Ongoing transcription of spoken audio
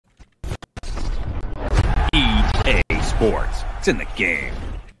sports. It's in the game.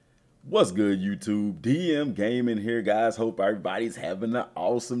 What's good, YouTube? DM Gaming here, guys. Hope everybody's having an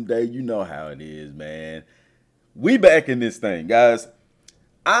awesome day. You know how it is, man. We back in this thing, guys.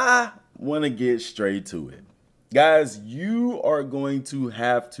 I want to get straight to it. Guys, you are going to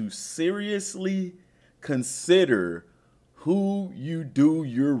have to seriously consider who you do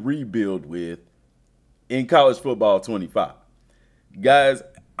your rebuild with in college football 25. Guys,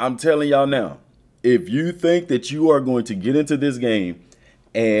 I'm telling y'all now, if you think that you are going to get into this game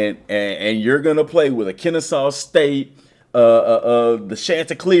and you're going to play with a Kennesaw State, the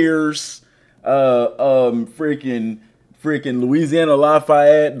Chanticleers, freaking Louisiana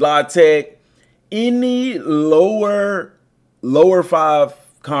Lafayette, La Tech, any lower five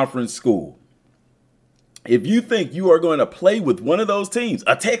conference school, if you think you are going to play with one of those teams,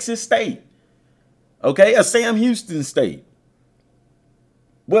 a Texas State, okay, a Sam Houston State,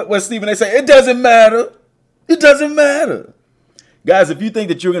 what Stephen A. say? It doesn't matter. It doesn't matter. Guys, if you think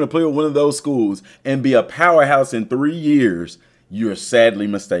that you're going to play with one of those schools and be a powerhouse in 3 years, you're sadly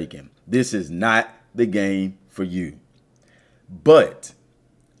mistaken. This is not the game for you. But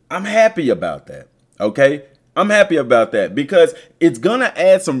I'm happy about that, okay? I'm happy about that because it's going to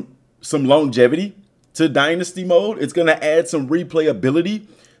add some longevity to Dynasty mode. It's going to add some replayability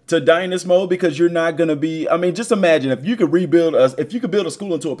to Dynasty mode because you're not going to be, I mean, just imagine if you could build a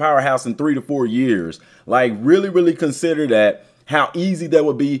school into a powerhouse in 3 to 4 years, like really consider that, how easy that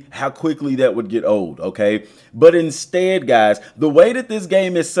would be, how quickly that would get old, okay? But instead, guys, the way that this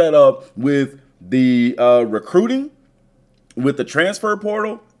game is set up with the recruiting, with the transfer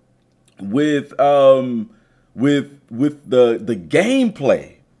portal, with the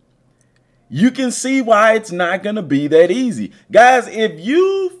gameplay, you can see why it's not going to be that easy. Guys, if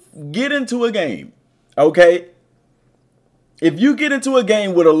you get into a game, okay, if you get into a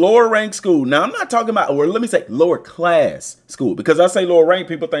game with a lower ranked school, now I'm not talking about, or let me say lower class school, because I say lower ranked,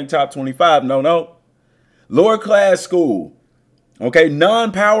 people think top 25. No. Lower class school, okay,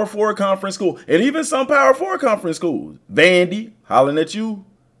 non-power 4 conference school, and even some power 4 conference schools. Vandy, hollering at you.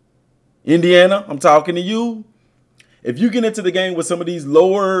 Indiana, I'm talking to you. If you get into the game with some of these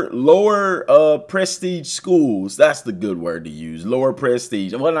lower prestige schools, that's the good word to use, lower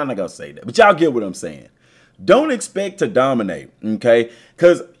prestige. Well, I'm not going to say that, but y'all get what I'm saying. Don't expect to dominate, okay?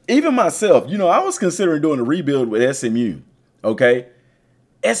 Because even myself, you know, I was considering doing a rebuild with SMU, okay?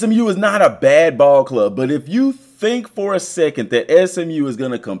 SMU is not a bad ball club, but if you think for a second that SMU is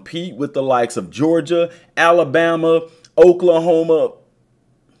going to compete with the likes of Georgia, Alabama, Oklahoma,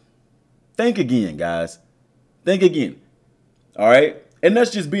 think again, guys. Think again. All right. And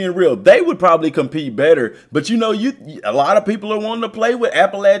that's just being real. They would probably compete better. But, you know, a lot of people are wanting to play with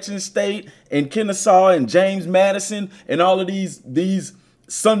Appalachian State and Kennesaw and James Madison and all of these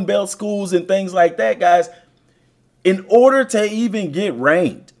Sun Belt schools and things like that, guys. In order to even get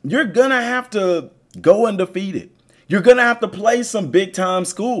ranked, you're going to have to go undefeated. You're going to have to play some big time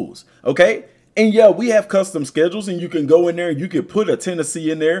schools. OK, and yeah, we have custom schedules and you can go in there and you can put a Tennessee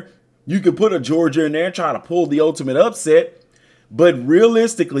in there. You could put a Georgia in there and try to pull the ultimate upset. But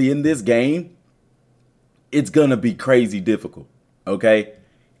realistically, in this game, it's going to be crazy difficult, okay?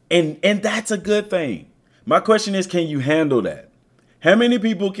 And that's a good thing. My question is, can you handle that? How many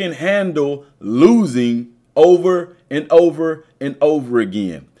people can handle losing over and over and over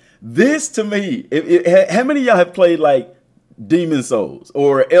again? This, to me, how many of y'all have played like Demon Souls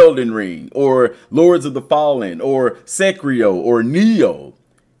or Elden Ring or Lords of the Fallen or Sekiro or Neo?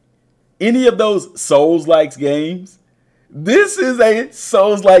 Any of those Souls-like games? This is a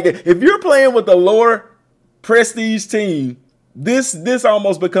Souls-like game. If you're playing with a lower prestige team, this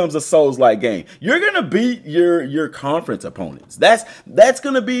almost becomes a Souls-like game. You're gonna beat your conference opponents. That's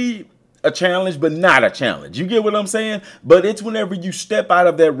gonna be a challenge, but not a challenge. You get what I'm saying? But it's whenever you step out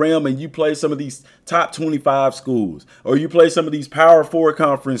of that realm and you play some of these top 25 schools, or you play some of these Power 4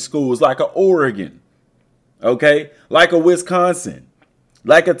 conference schools like a Oregon, okay, like a Wisconsin,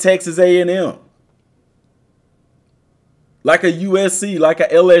 like a Texas A&M, like a USC, like a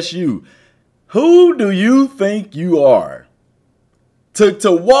LSU. Who do you think you are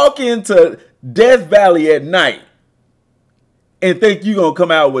to walk into Death Valley at night and think you're going to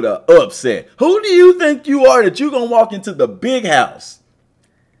come out with an upset? Who do you think you are that you're going to walk into the big house,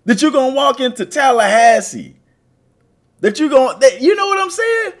 that you're going to walk into Tallahassee, that you know what I'm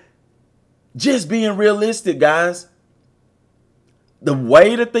saying? Just being realistic, guys. The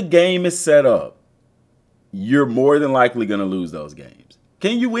way that the game is set up, you're more than likely going to lose those games.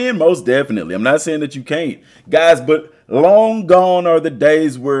 Can you win? Most definitely. I'm not saying that you can't. Guys, but Long gone are the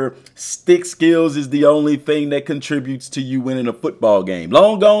days where stick skills is the only thing that contributes to you winning a football game.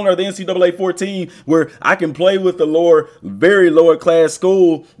 Long gone are the NCAA 14 where I can play with the very lower class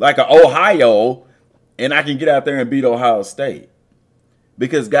school like an Ohio and I can get out there and beat Ohio State.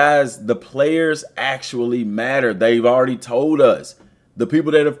 Because, guys, the players actually matter. They've already told us. The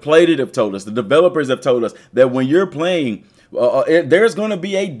people that have played it have told us. The developers have told us that when you're playing, there's going to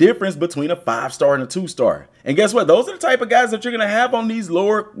be a difference between a 5-star and a 2-star. And guess what? Those are the type of guys that you're going to have on these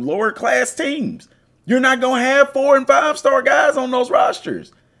lower class teams. You're not going to have 4- and 5-star guys on those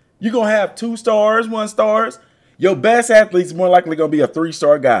rosters. You're going to have 2 stars, 1 stars. Your best athlete's more likely going to be a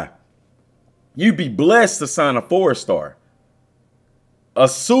 3-star guy. You'd be blessed to sign a 4-star. A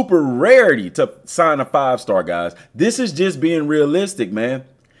super rarity to sign a 5-star, guys. This is just being realistic, man.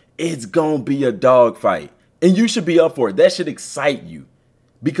 It's going to be a dogfight. And you should be up for it. That should excite you.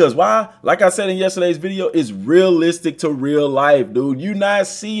 Because why? Like I said in yesterday's video, it's realistic to real life, dude. You're not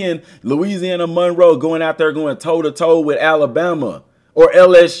seeing Louisiana Monroe going out there going toe-to-toe with Alabama or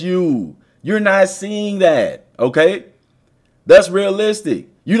LSU. You're not seeing that, okay? That's realistic.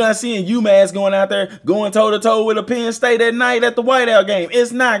 You're not seeing UMass going out there going toe-to-toe with a Penn State at night at the whiteout game.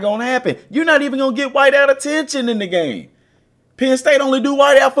 It's not going to happen. You're not even going to get whiteout attention in the game. Penn State only do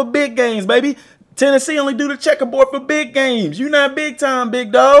whiteout for big games, baby. Tennessee only do the checkerboard for big games. You're not big time,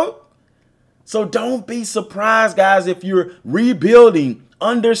 big dog. So don't be surprised, guys, if you're rebuilding.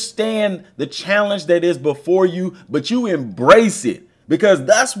 Understand the challenge that is before you, but you embrace it. Because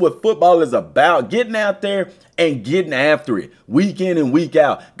that's what football is about, getting out there and getting after it week in and week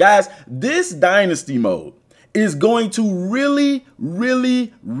out. Guys, this dynasty mode is going to really,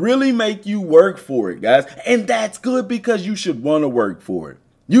 really, really make you work for it, guys. And that's good because you should want to work for it.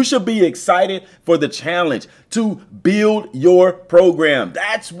 You should be excited for the challenge to build your program.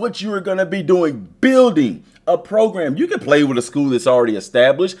 That's what you're going to be doing, building a program. You can play with a school that's already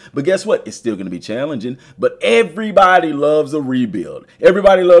established, but guess what? It's still going to be challenging. But everybody loves a rebuild.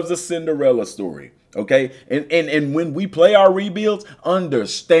 Everybody loves a Cinderella story. Okay. And when we play our rebuilds,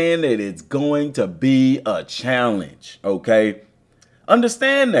 understand that it's going to be a challenge. Okay.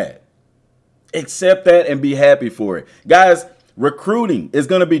 Understand that. Accept that and be happy for it. Guys, recruiting is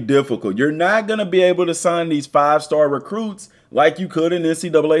going to be difficult. You're not going to be able to sign these 5-star recruits like you could in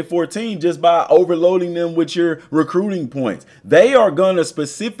NCAA 14 just by overloading them with your recruiting points. They are going to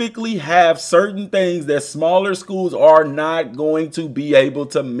specifically have certain things that smaller schools are not going to be able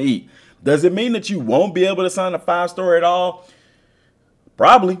to meet. Does it mean that you won't be able to sign a 5-star at all?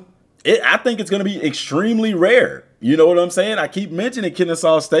 Probably. I think it's going to be extremely rare. You know what I'm saying? I keep mentioning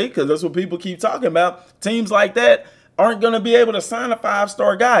Kennesaw State because that's what people keep talking about. Teams like that aren't going to be able to sign a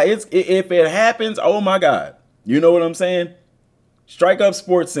 5-star guy. If it happens, oh my God. You know what I'm saying? Strike up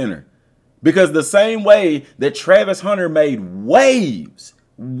Sports Center. Because the same way that Travis Hunter made waves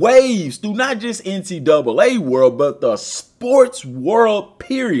through not just NCAA world, but the sports world,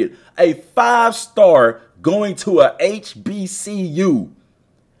 period. A 5-star going to a HBCU,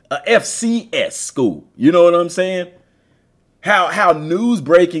 a FCS school. You know what I'm saying? How news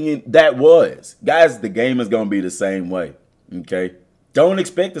breaking that was. Guys, the game is going to be the same way. Okay. Don't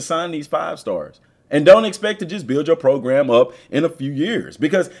expect to sign these 5-stars. And don't expect to just build your program up in a few years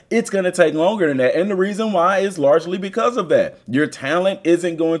because it's going to take longer than that. And the reason why is largely because of that. Your talent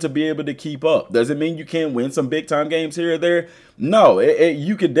isn't going to be able to keep up. Does it mean you can't win some big time games here or there? No,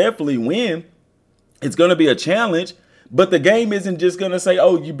 you could definitely win. It's going to be a challenge. But the game isn't just going to say,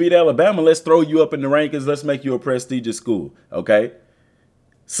 oh, you beat Alabama, let's throw you up in the rankings, let's make you a prestigious school, okay?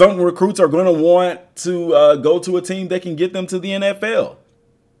 Some recruits are going to want to go to a team that can get them to the NFL.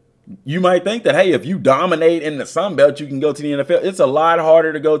 You might think that, hey, if you dominate in the Sun Belt, you can go to the NFL. It's a lot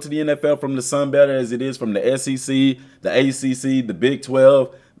harder to go to the NFL from the Sun Belt as it is from the SEC, the ACC, the Big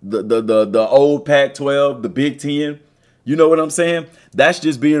 12, the old Pac-12, the Big 10. You know what I'm saying? That's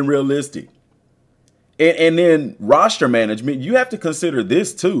just being realistic. And then roster management, you have to consider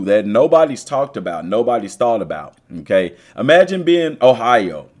this too, that nobody's talked about, nobody's thought about, okay? Imagine being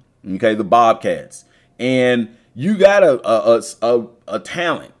Ohio, okay, the Bobcats, and you got a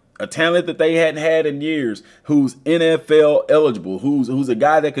talent that they hadn't had in years who's NFL eligible, who's a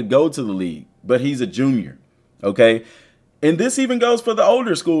guy that could go to the league, but he's a junior, okay? And this even goes for the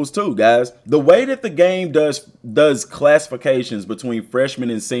older schools too, guys. The way that the game does classifications between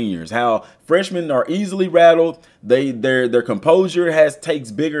freshmen and seniors, how freshmen are easily rattled, their composure takes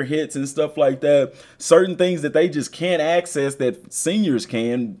bigger hits and stuff like that. Certain things that they just can't access that seniors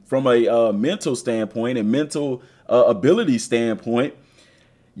can from a mental standpoint and mental ability standpoint.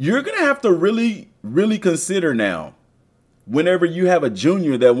 You're gonna have to really, really consider now whenever you have a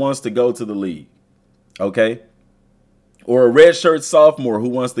junior that wants to go to the league, okay? or a redshirt sophomore who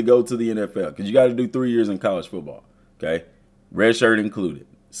wants to go to the NFL, because you got to do 3 years in college football, okay? Redshirt included.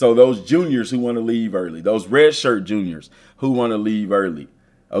 So those juniors who want to leave early, those redshirt juniors who want to leave early,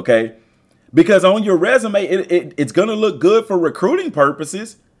 okay? Because on your resume, it's going to look good for recruiting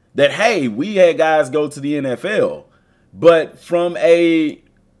purposes that, hey, we had guys go to the NFL. But from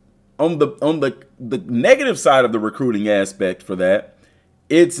on the negative side of the recruiting aspect for that,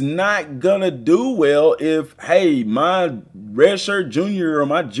 it's not going to do well if, hey, my redshirt junior or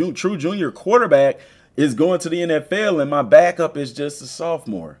my true junior quarterback is going to the NFL and my backup is just a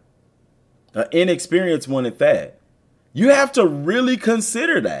sophomore, an inexperienced one at that. You have to really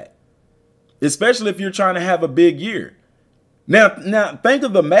consider that, especially if you're trying to have a big year. Now think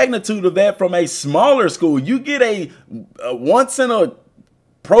of the magnitude of that from a smaller school. You get a once in a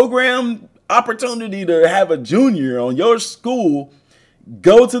program opportunity to have a junior on your school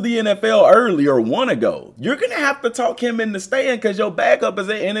go to the NFL early or want to go. You're going to have to talk him into staying because your backup is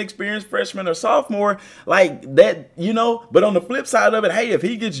an inexperienced freshman or sophomore like that, you know. But on the flip side of it, hey, if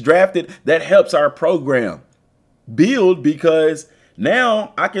he gets drafted, that helps our program build, because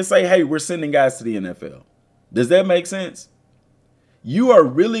now I can say, hey, we're sending guys to the NFL. Does that make sense? You are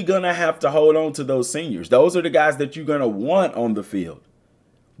really going to have to hold on to those seniors. Those are the guys that you're going to want on the field.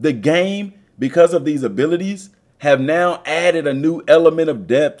 The game, because of these abilities, have now added a new element of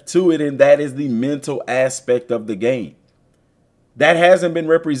depth to it, and that is the mental aspect of the game. That hasn't been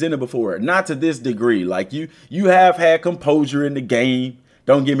represented before, not to this degree. Like you have had composure in the game,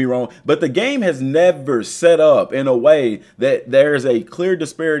 don't get me wrong, but the game has never set up in a way that there's a clear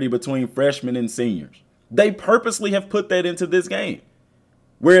disparity between freshmen and seniors. They purposely have put that into this game,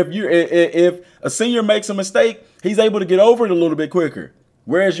 where if a senior makes a mistake, he's able to get over it a little bit quicker.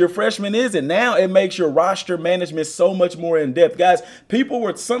 Whereas your freshman isn't. Now it makes your roster management so much more in depth. Guys,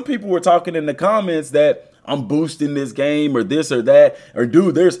 some people were talking in the comments that I'm boosting this game or this or that, or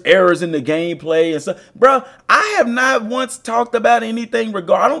dude, there's errors in the gameplay and stuff. Bro, I have not once talked about anything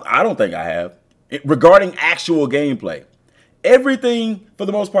I don't think I have, regarding actual gameplay. Everything, for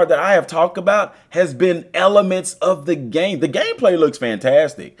the most part, that I have talked about has been elements of the game. The gameplay looks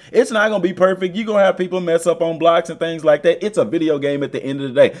fantastic. It's not going to be perfect. You're going to have people mess up on blocks and things like that. It's a video game at the end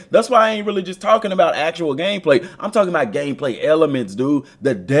of the day. That's why I ain't really just talking about actual gameplay. I'm talking about gameplay elements, dude.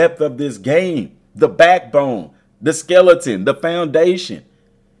 The depth of this game, the backbone, the skeleton, the foundation.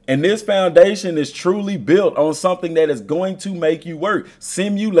 And this foundation is truly built on something that is going to make you work.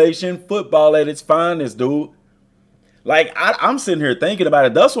 Simulation football at its finest, dude. Like, I'm sitting here thinking about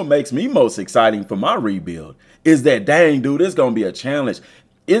it. That's what makes me most exciting for my rebuild, is that, dang, dude, it's going to be a challenge.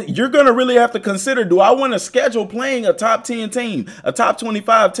 You're going to really have to consider, do I want to schedule playing a top 10 team, a top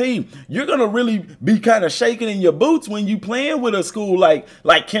 25 team? You're going to really be kind of shaking in your boots when you playing with a school like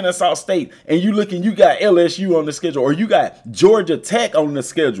Kennesaw State, and you got LSU on the schedule, or you got Georgia Tech on the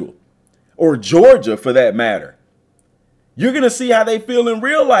schedule, or Georgia for that matter. You're going to see how they feel in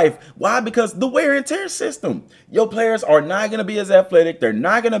real life. Why? Because the wear and tear system. Your players are not going to be as athletic. They're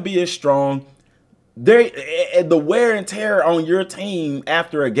not going to be as strong. The wear and tear on your team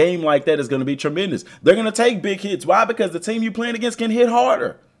after a game like that is going to be tremendous. They're going to take big hits. Why? Because the team you're playing against can hit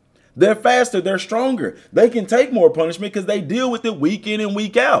harder. They're faster. They're stronger. They can take more punishment because they deal with it week in and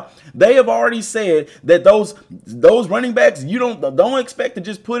week out. They have already said that those running backs, you don't expect to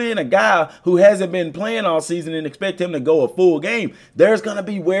just put in a guy who hasn't been playing all season and expect him to go a full game. There's going to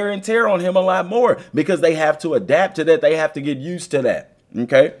be wear and tear on him a lot more because they have to adapt to that. They have to get used to that.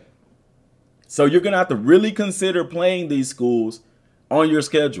 Okay. So you're going to have to really consider playing these schools on your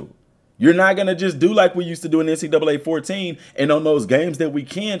schedule. You're not going to just do like we used to do in NCAA 14, and on those games that we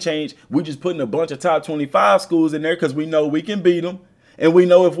can change, we're just putting a bunch of top 25 schools in there because we know we can beat them. And we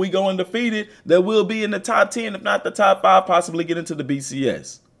know if we go undefeated, that we'll be in the top 10, if not the top 5, possibly get into the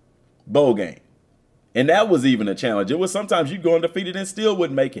BCS bowl game. And that was even a challenge. It was sometimes you go undefeated and still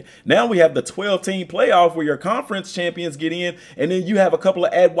wouldn't make it. Now we have the 12-team playoff where your conference champions get in, and then you have a couple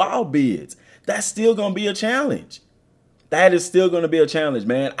of add wild bids. That's still going to be a challenge. That is still going to be a challenge,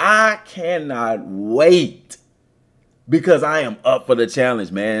 man. I cannot wait because I am up for the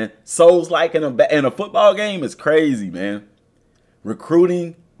challenge, man. Souls like in a football game is crazy, man.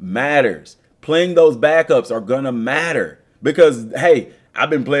 Recruiting matters. Playing those backups are going to matter because, hey, I've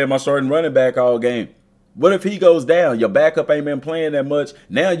been playing my starting running back all game. What if he goes down? Your backup ain't been playing that much.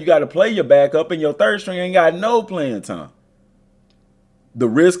 Now you got to play your backup and your third string ain't got no playing time. The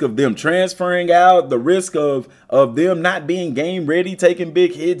risk of them transferring out, the risk of them not being game ready, taking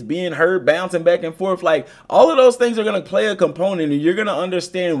big hits, being hurt, bouncing back and forth, like all of those things are going to play a component, and you're going to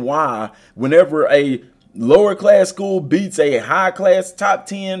understand why whenever a lower class school beats a high class top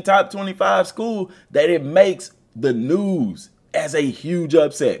 10, top 25 school, that it makes the news as a huge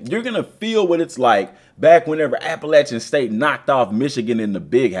upset. You're going to feel what it's like back whenever Appalachian State knocked off Michigan in the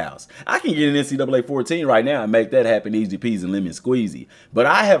big house. I can get an NCAA 14 right now and make that happen easy peasy and lemon squeezy. But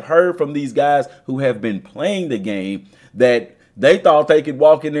I have heard from these guys who have been playing the game that they thought they could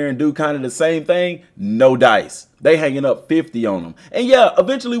walk in there and do kind of the same thing. No dice. They hanging up 50 on them. And yeah,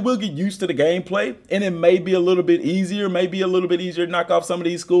 eventually we'll get used to the gameplay, and it may be a little bit easier, to knock off some of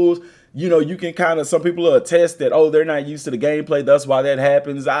these schools. You know, you can kind of, some people will attest that, oh, they're not used to the gameplay, that's why that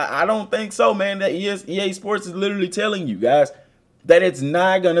happens. I don't think so, man. That EA Sports is literally telling you guys that it's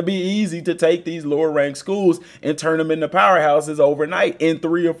not going to be easy to take these lower ranked schools and turn them into powerhouses overnight in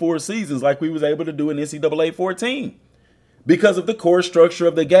 3 or 4 seasons like we was able to do in NCAA 14. Because of the core structure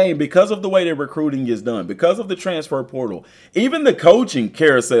of the game, because of the way that recruiting is done, because of the transfer portal, even the coaching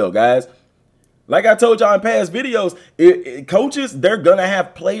carousel, guys. Like I told y'all in past videos, coaches, they're going to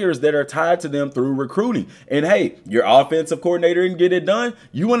have players that are tied to them through recruiting. And hey, your offensive coordinator didn't get it done.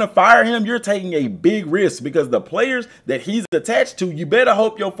 You want to fire him, you're taking a big risk because the players that he's attached to, you better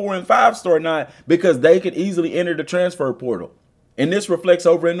hope your 4 and 5 star not, because they could easily enter the transfer portal. And this reflects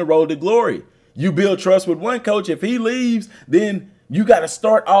over in the road to glory. You build trust with one coach. If he leaves, then you got to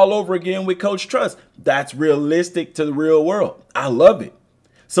start all over again with Coach Trust. That's realistic to the real world. I love it.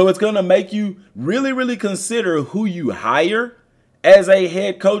 So it's going to make you really, really consider who you hire as a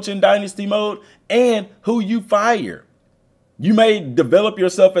head coach in Dynasty mode and who you fire. You may develop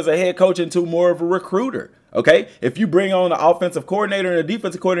yourself as a head coach into more of a recruiter. Okay, if you bring on an offensive coordinator and a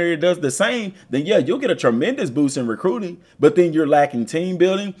defensive coordinator that does the same, then yeah, you'll get a tremendous boost in recruiting, but then you're lacking team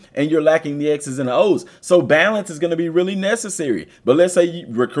building and you're lacking the X's and the O's. So balance is going to be really necessary. But let's say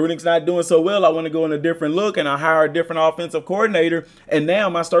recruiting's not doing so well. I want to go in a different look and I hire a different offensive coordinator. And now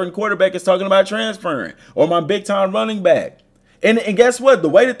my starting quarterback is talking about transferring, or my big time running back. And guess what? The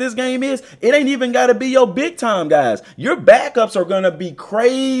way that this game is, it ain't even got to be your big time guys. Your backups are going to be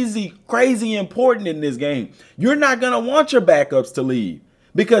crazy, crazy important in this game. You're not going to want your backups to leave,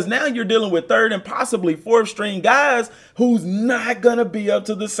 because now you're dealing with 3rd and possibly 4th string guys who's not going to be up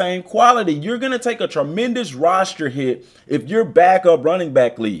to the same quality. You're going to take a tremendous roster hit if your backup running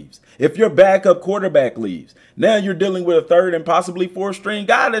back leaves, if your backup quarterback leaves. Now you're dealing with a 3rd and possibly 4th string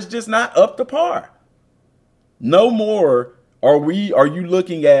guy that's just not up to par. No more are you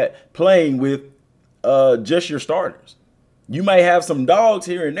looking at playing with just your starters. You may have some dogs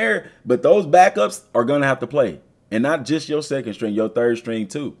here and there, but those backups are going to have to play. And not just your 2nd string, your 3rd string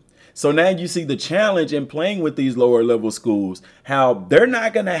too. So now you see the challenge in playing with these lower level schools, how they're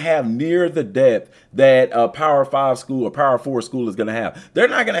not going to have near the depth that a Power 5 school or Power 4 school is going to have. They're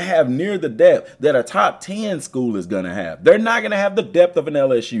not going to have near the depth that a top 10 school is going to have. They're not going to have the depth of an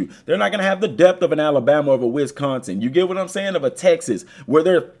LSU. They're not going to have the depth of an Alabama or of a Wisconsin. You get what I'm saying? Of a Texas, where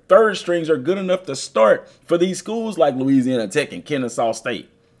their 3rd strings are good enough to start for these schools like Louisiana Tech and Kennesaw State.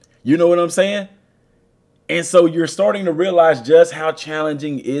 You know what I'm saying? And so you're starting to realize just how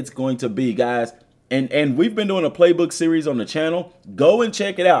challenging it's going to be, guys. And we've been doing a playbook series on the channel. Go and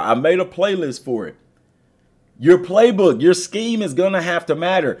check it out. I made a playlist for it. Your playbook, your scheme is going to have to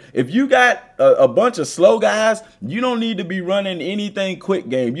matter. If you got a bunch of slow guys, you don't need to be running anything quick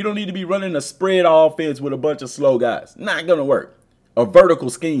game. You don't need to be running a spread offense with a bunch of slow guys. Not going to work. Or vertical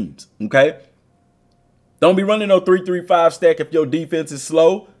schemes, okay? Don't be running no 3-3-5 stack if your defense is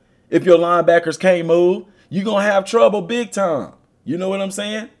slow. If your linebackers can't move, you're going to have trouble big time. You know what I'm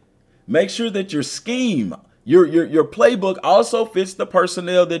saying? Make sure that your scheme, your playbook also fits the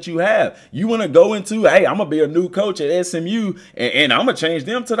personnel that you have. You want to go into, hey, I'm going to be a new coach at SMU and I'm going to change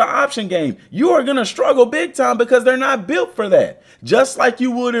them to the option game. You are going to struggle big time because they're not built for that. Just like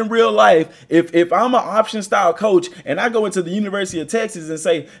you would in real life, if I'm an option style coach and I go into the University of Texas and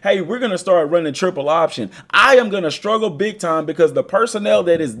say, hey, we're going to start running triple option, I am going to struggle big time because the personnel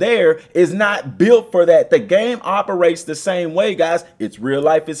that is there is not built for that. The game operates the same way, guys. It's real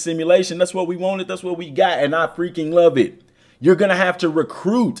life, it's simulation. That's what we wanted. That's what we got. And I freaking love it. You're going to have to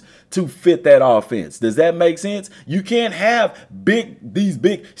recruit to fit that offense. Does that make sense? You can't have these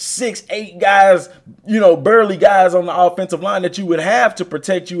big 6'8" guys, burly guys on the offensive line that you would have to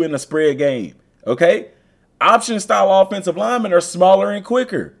protect you in a spread game. Okay? Option style offensive linemen are smaller and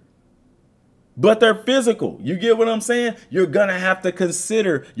quicker, but they're physical. You get what I'm saying? You're going to have to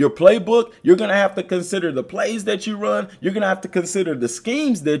consider your playbook. You're going to have to consider the plays that you run. You're going to have to consider the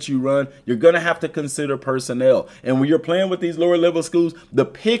schemes that you run. You're going to have to consider personnel. And when you're playing with these lower level schools, the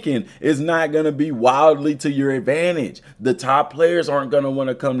picking is not going to be wildly to your advantage. The top players aren't going to want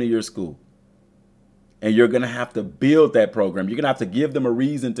to come to your school. And you're going to have to build that program. You're going to have to give them a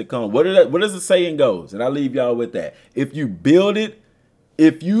reason to come. What does the saying goes? And I'll leave y'all with that. If you build it,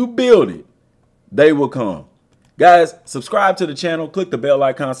 they will come. Guys, subscribe to the channel. Click the bell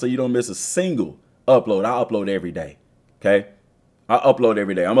icon so you don't miss a single upload. I upload every day. Okay? I upload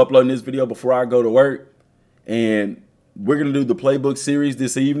every day. I'm uploading this video before I go to work. And we're going to do the playbook series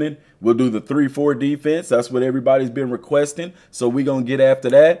this evening. We'll do the 3-4 defense. That's what everybody's been requesting. So we're going to get after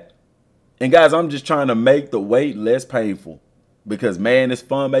that. And guys, I'm just trying to make the wait less painful. Because, man, it's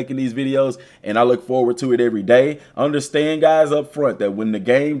fun making these videos, and I look forward to it every day. Understand, guys, up front that when the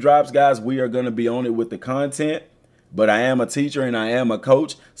game drops, guys, we are going to be on it with the content. But I am a teacher and I am a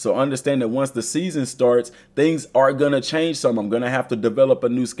coach. So understand that once the season starts, things are going to change some. I'm going to have to develop a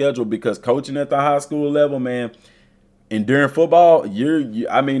new schedule because coaching at the high school level, man, and during football,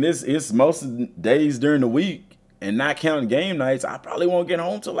 I mean, it's most days during the week and not counting game nights. I probably won't get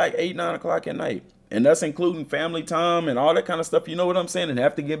home till like 8, 9 o'clock at night. And that's including family time and all that kind of stuff. You know what I'm saying? And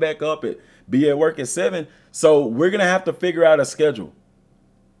have to get back up be at work at 7. So we're going to have to figure out a schedule.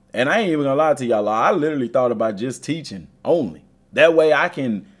 And I ain't even going to lie to y'all. I literally thought about just teaching only. That way I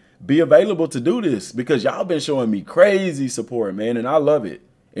can be available to do this because y'all been showing me crazy support, man. And I love it.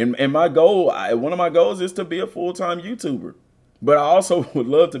 And my goal, one of my goals is to be a full-time YouTuber. But I also would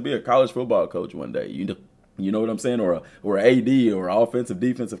love to be a college football coach one day. You know what I'm saying? Or an AD or offensive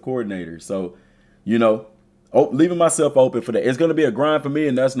defensive coordinator. So, you know, leaving myself open for that. It's going to be a grind for me,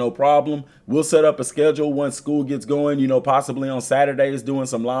 and that's no problem. We'll set up a schedule once school gets going, you know, possibly on Saturdays doing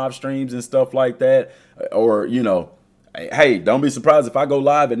some live streams and stuff like that. Or, you know, hey, don't be surprised if I go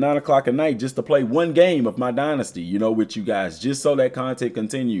live at 9 o'clock at night just to play one game of my dynasty, you know, with you guys, just so that content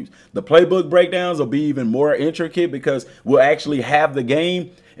continues. The playbook breakdowns will be even more intricate because we'll actually have the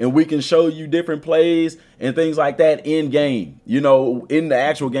game and we can show you different plays and things like that in game, you know, in the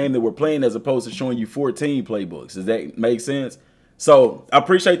actual game that we're playing as opposed to showing you 14 playbooks. Does that make sense? So I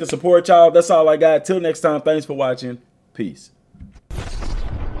appreciate the support, y'all. That's all I got. Till next time, thanks for watching. Peace.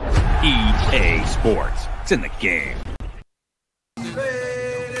 EA Sports. It's in the game.